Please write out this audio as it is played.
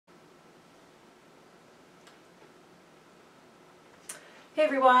Hey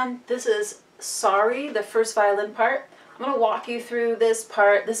everyone, this is Sorry, the first violin part. I'm going to walk you through this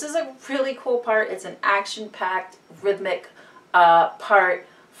part. This is a really cool part. It's an action-packed rhythmic part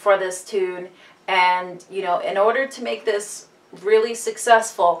for this tune. And you know, in order to make this really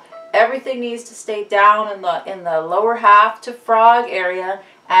successful, everything needs to stay down in the lower half to frog area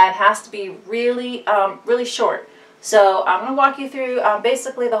and has to be really really short. So I'm going to walk you through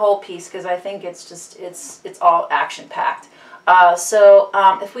basically the whole piece because I think it's just it's all action-packed.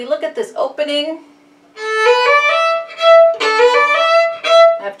 If we look at this opening,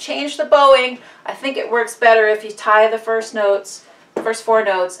 I've changed the bowing. I think it works better if you tie the first four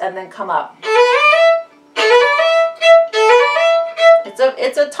notes, and then come up.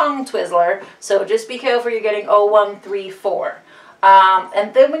 It's a tongue twizzler, so just be careful you're getting 0, 1, 3, 4.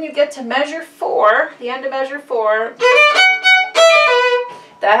 And then when you get to measure 4, the end of measure 4,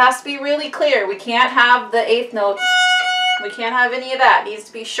 that has to be really clear. We can't have the 8th note. We can't have any of that. It needs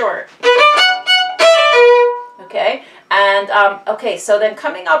to be short. Okay, and okay, so then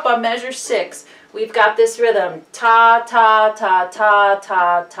coming up on measure 6, we've got this rhythm: ta ta ta ta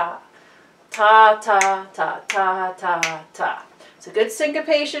ta ta ta ta ta ta ta ta. It's a good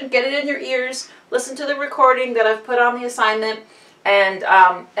syncopation. Get it in your ears. Listen to the recording that I've put on the assignment, and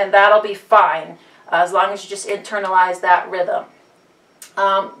that'll be fine as long as you just internalize that rhythm.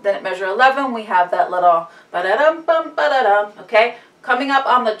 Then at measure 11, we have that little ba-da-dum, bum, ba-da-dum, okay? Coming up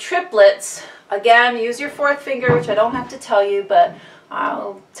on the triplets, again, use your 4th finger, which I don't have to tell you, but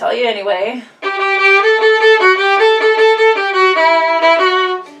I'll tell you anyway.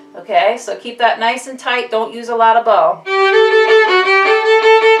 Okay, so keep that nice and tight. Don't use a lot of bow.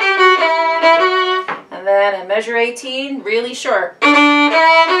 And then in measure 18, really short.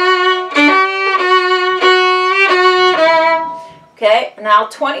 Okay, now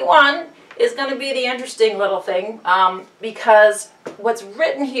 21 is going to be the interesting little thing because what's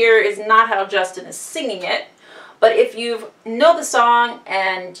written here is not how Justin is singing it. But if you know the song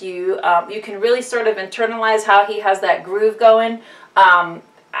and you can really sort of internalize how he has that groove going,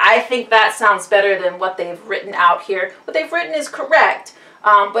 I think that sounds better than what they've written out here. What they've written is correct,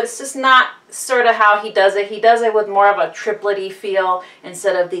 but it's just not sort of how he does it. He does it with more of a triplet-y feel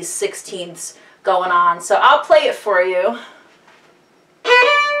instead of these 16ths going on. So I'll play it for you.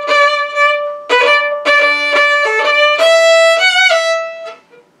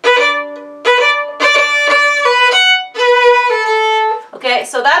 Okay,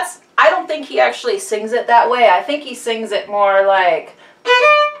 so I don't think he actually sings it that way. I think he sings it more like...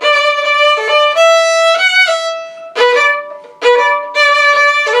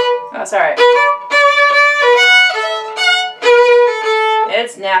 Oh, sorry.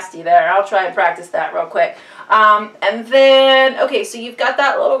 It's nasty there. I'll try and practice that real quick. And then, okay, so you've got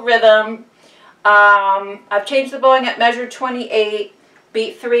that little rhythm. I've changed the bowing at measure 28.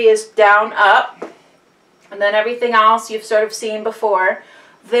 Beat 3 is down, up. And then everything else you've sort of seen before.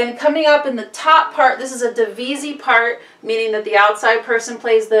 Then coming up in the top part, this is a divisi part, meaning that the outside person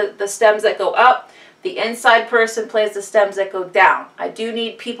plays the stems that go up. The inside person plays the stems that go down. I do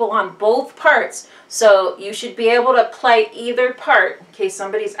need people on both parts, so you should be able to play either part. In case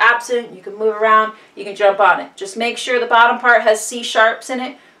somebody's absent, you can move around, you can jump on it. Just make sure the bottom part has C sharps in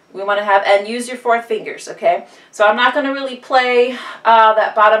it. We want to have, and use your 4th fingers, okay? So I'm not going to really play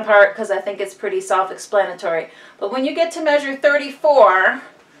that bottom part because I think it's pretty self-explanatory. But when you get to measure 34,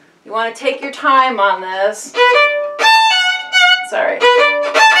 you want to take your time on this. Sorry.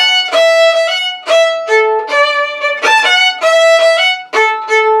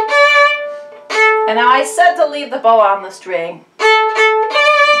 And now I said to leave the bow on the string.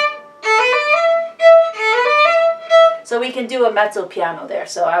 So we can do a mezzo piano there.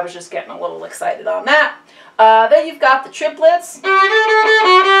 So I was just getting a little excited on that. Then you've got the triplets.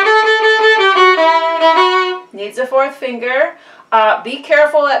 Needs a 4th finger. Be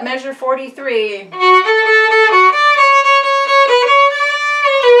careful at measure 43.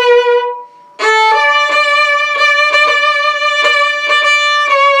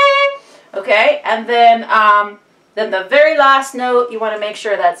 Okay, and then the very last note, you want to make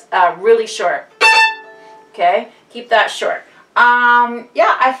sure that's really short. Okay, keep that short.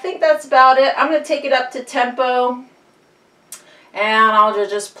 Yeah, I think that's about it. I'm going to take it up to tempo, and I'll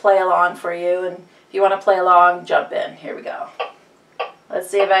just play along for you. And if you want to play along, jump in. Here we go. Let's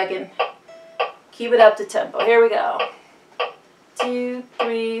see if I can keep it up to tempo. Here we go. 2,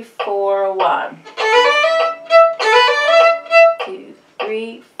 3, 4, 1. 2,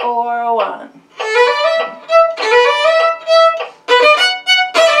 3, 4, 1.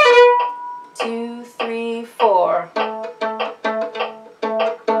 2, 3, 4.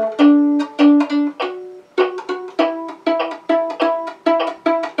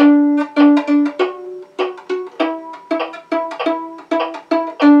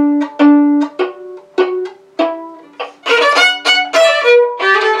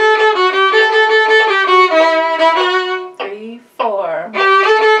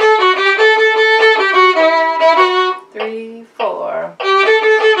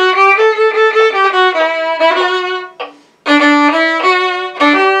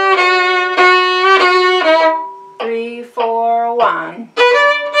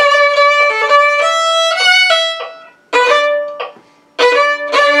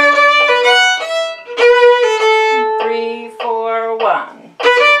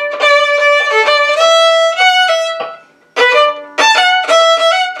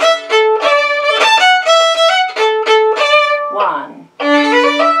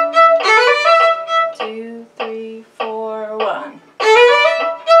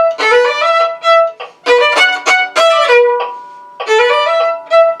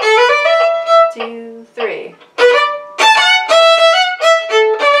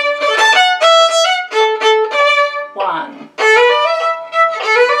 1,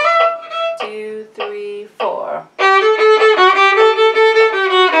 2, 3, 4.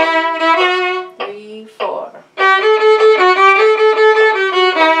 3, 4.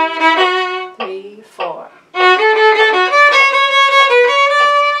 3, 4.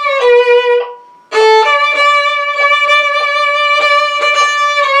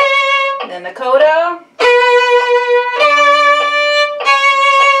 And then the coda.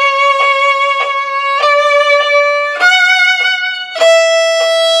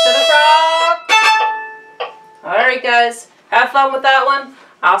 Alright guys, have fun with that one.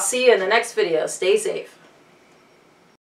 I'll see you in the next video. Stay safe.